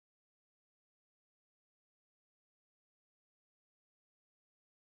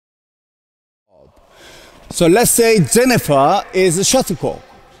So let's say Jennifer is a shuttlecock.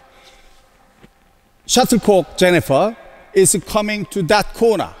 Shuttlecock Jennifer is coming to that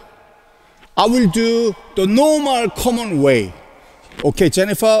corner. I will do the normal common way. Okay,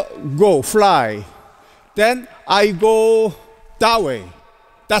 Jennifer, go, fly. Then I go that way.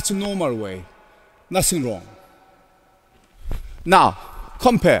 That's the normal way. Nothing wrong. Now,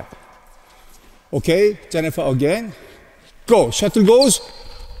 compare. Okay, Jennifer again. Go, shuttle goes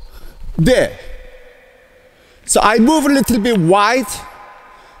there. So I move a little bit wide,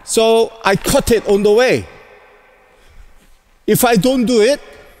 so I cut it on the way. If I don't do it,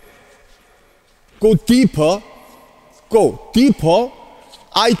 go deeper,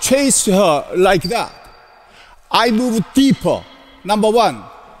 I chase her like that. I move deeper. Number one,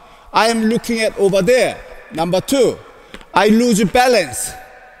 I am looking at over there. Number two, I lose balance.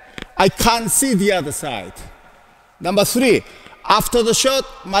 I can't see the other side. Number three, after the shot,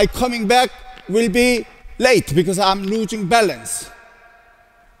 my coming back will be late because I'm losing balance.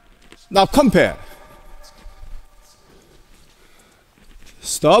 Now compare.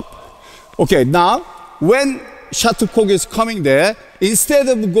 Stop. Okay, now when shuttlecock is coming there, instead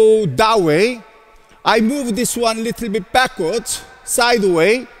of go that way, I move this one a little bit backwards,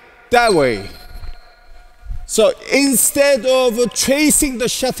 sideways, that way. So instead of chasing the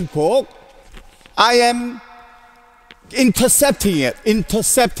shuttlecock, I am intercepting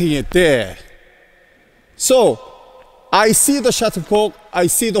it there. So I see the shuttlecock, I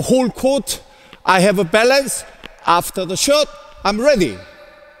see the whole court, I have a balance. After the shot, I'm ready.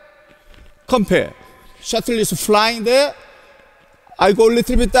 Compare. Shuttle is flying there, I go a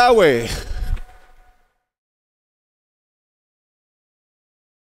little bit that way.